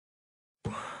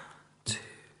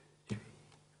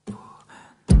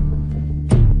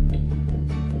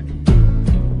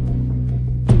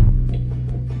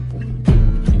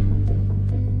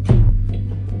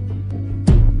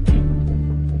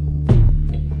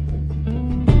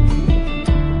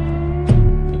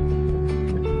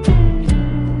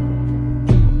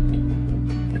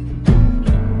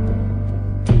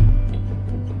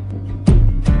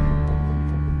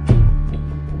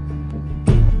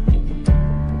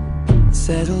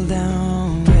Settle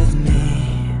down with me,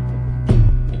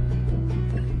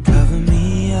 cover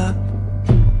me up,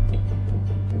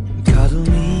 cuddle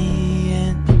me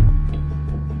in,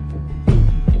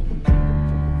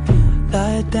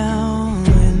 lie down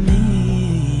with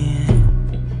me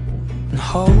and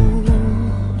hold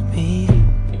me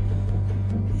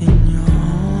in your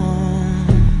arms.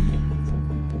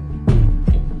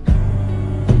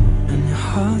 And your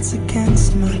heart's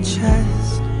against my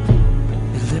chest,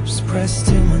 lips pressed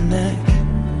to my neck.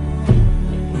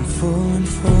 I'm falling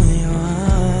for your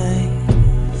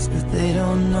eyes, but they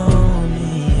don't know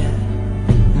me yet.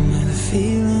 And with a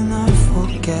feeling I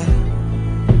forget,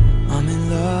 I'm in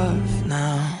love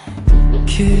now.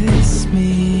 Kiss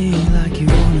me like you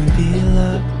wanna be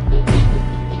loved.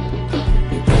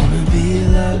 You wanna be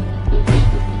loved.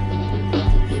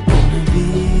 You wanna be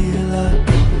loved.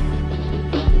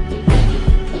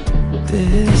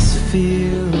 This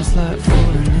feels like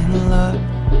falling in love,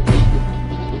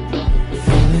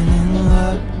 falling in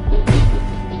love,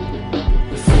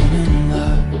 falling in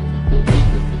love.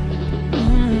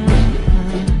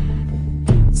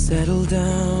 Settle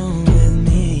down with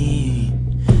me,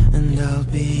 and I'll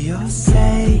be your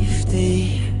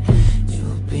safety.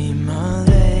 You'll be my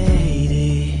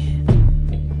lady.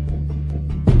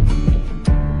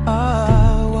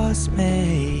 I was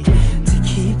made to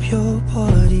keep your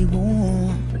body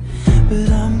warm, but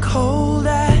I'm cold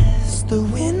as the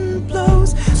wind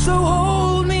blows, so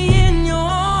hold me in your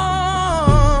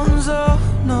arms. Oh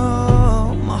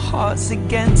no, my heart's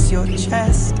against your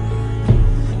chest,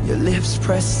 your lips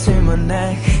pressed to my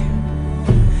neck.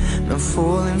 I'm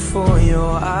falling for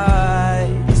your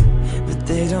eyes, but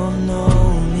they don't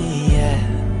know me yet.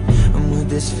 And with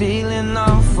this feeling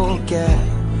I'll forget,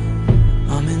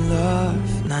 I'm in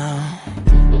love now.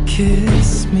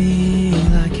 Kiss me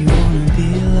like you wanna be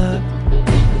loved.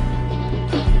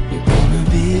 You wanna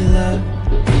be loved.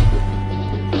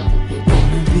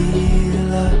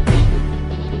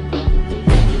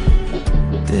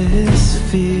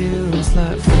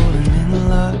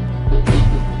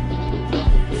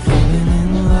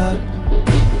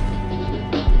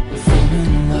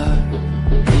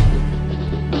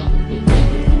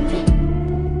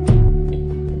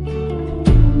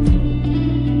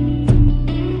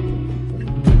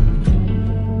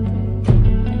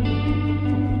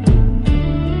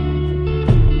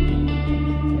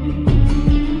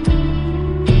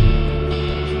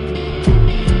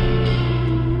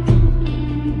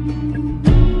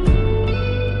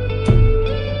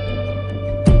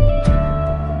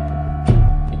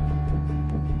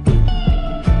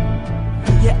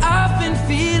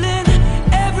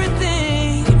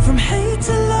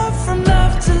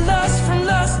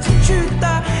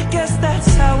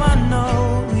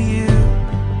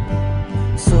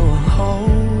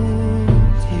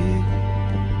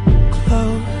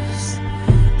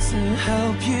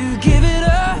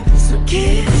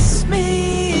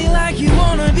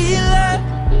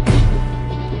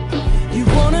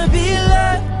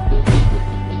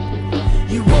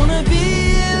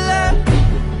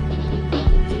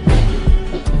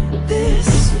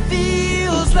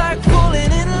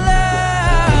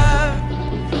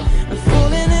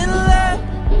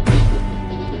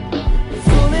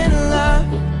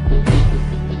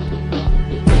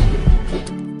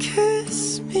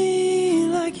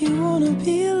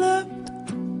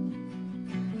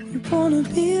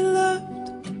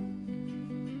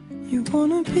 You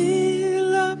wanna be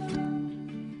loved.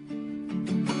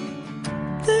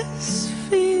 This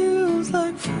feels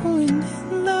like falling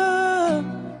in love,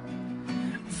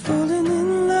 falling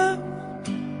in love,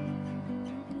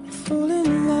 falling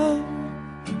in love.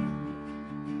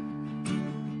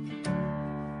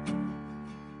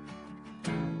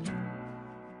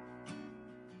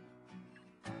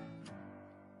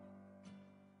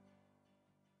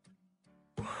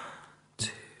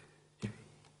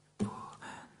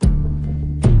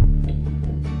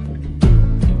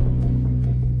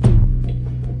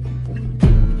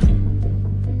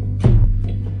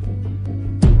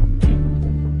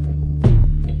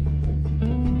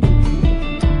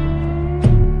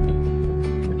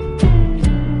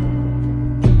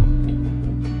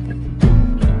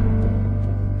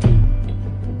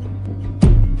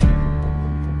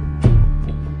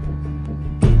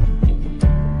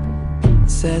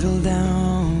 Settle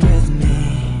down with me,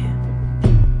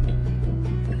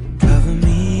 cover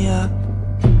me up,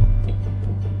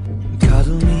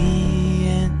 cuddle me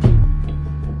in,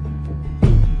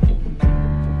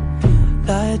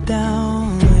 lie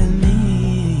down with me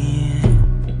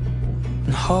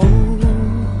and hold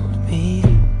me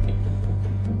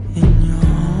in your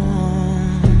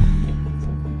arms.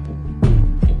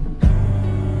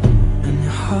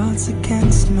 heart's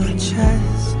against my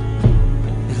chest,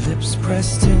 your lips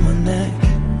pressed to my neck.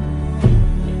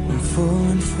 I'm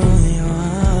falling for your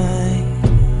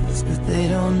eyes, but they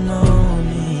don't know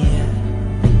me yet.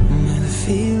 I'm with a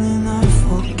feeling I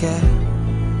forget.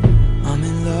 I'm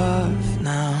in love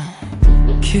now.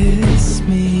 Kiss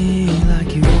me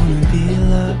like you wanna be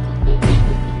loved.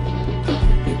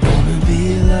 You wanna be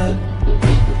loved.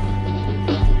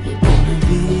 You wanna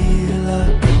be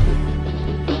loved.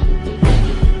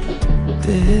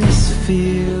 This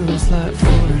feels like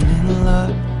falling in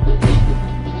love.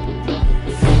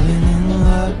 Falling in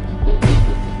love.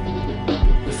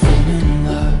 Falling in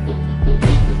love.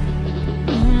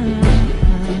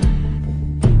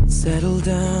 Settle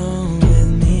down with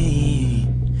me,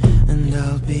 and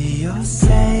I'll be your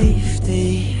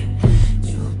safety.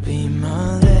 You'll be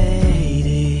my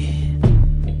lady.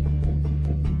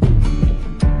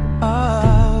 I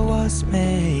was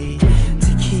made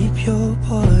to keep your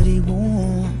body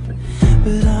warm,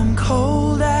 but I'm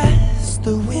cold as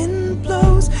the wind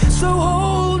blows. So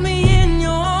hold me in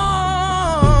your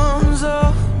arms.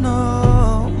 Oh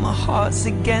no, my heart's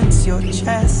against your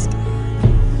chest,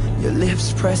 your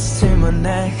lips pressed to my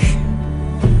neck.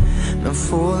 I'm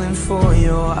falling for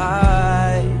your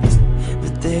eyes,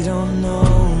 but they don't know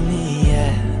me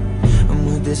yet. And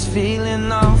with this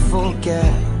feeling I'll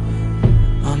forget.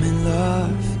 I'm in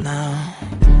love now.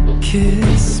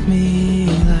 Kiss me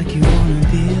like you wanna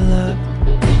be loved.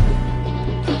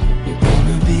 You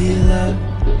wanna be loved.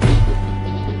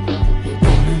 You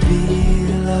wanna be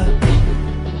loved.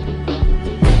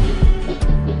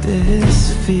 This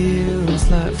feels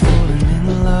like falling in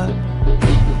love.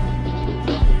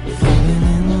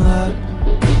 Falling in love.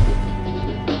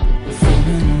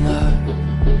 Falling in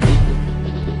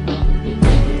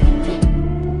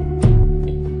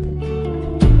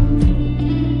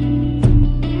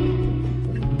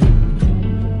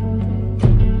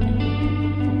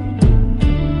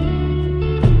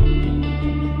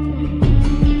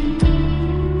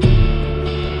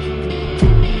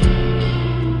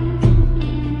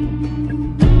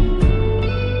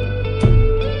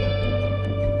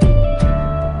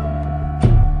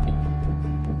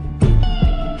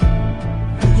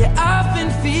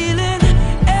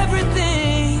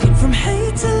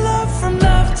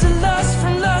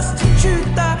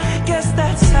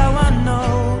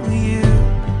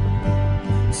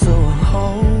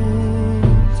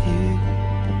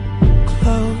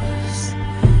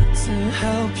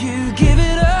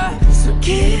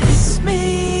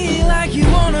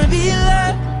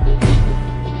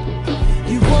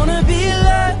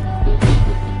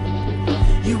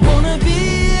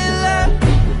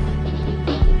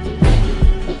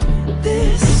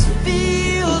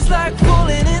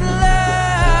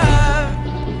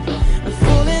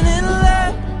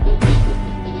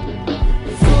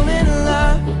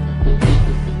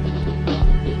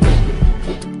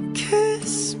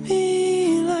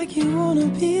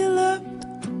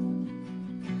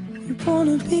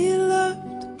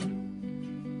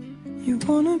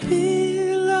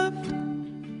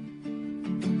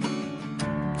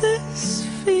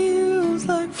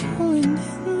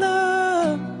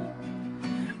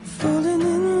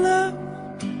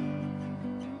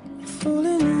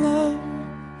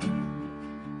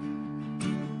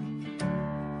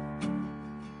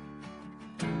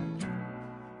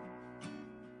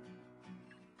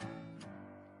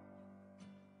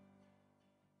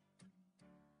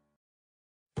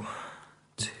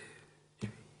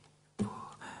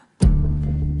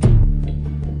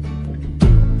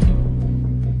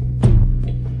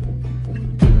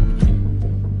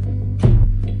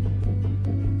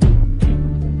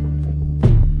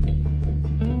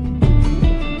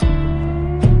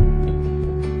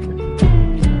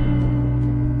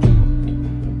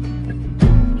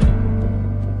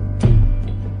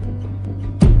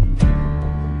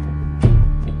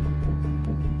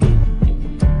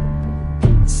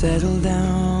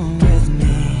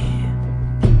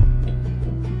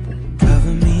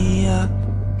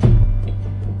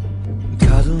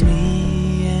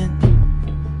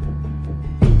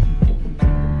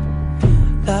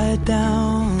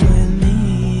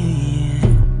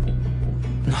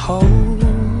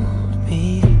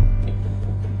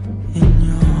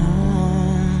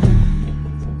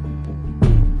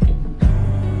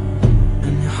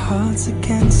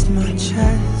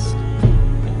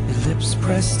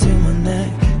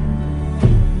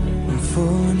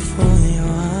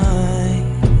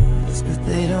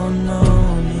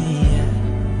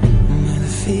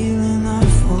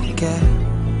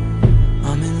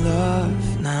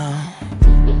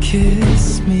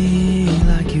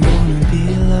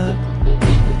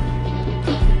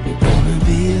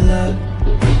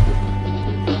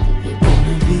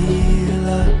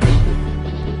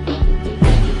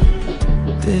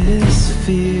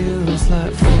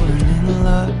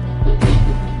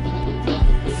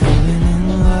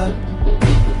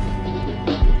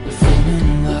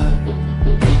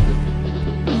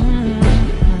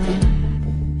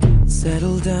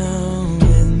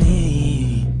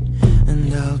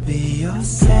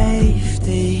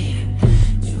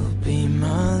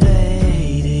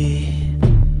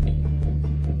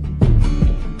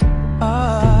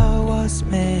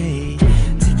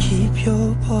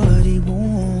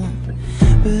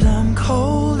I'm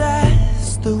cold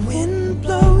as the wind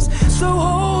blows, so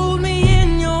hold me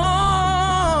in your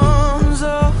arms.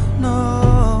 Oh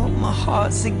no, my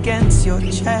heart's against your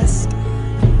chest,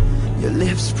 your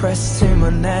lips pressed to my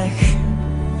neck.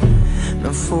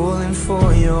 I'm falling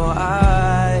for your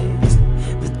eyes,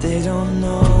 but they don't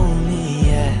know me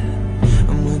yet.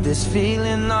 And with this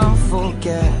feeling I'll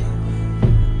forget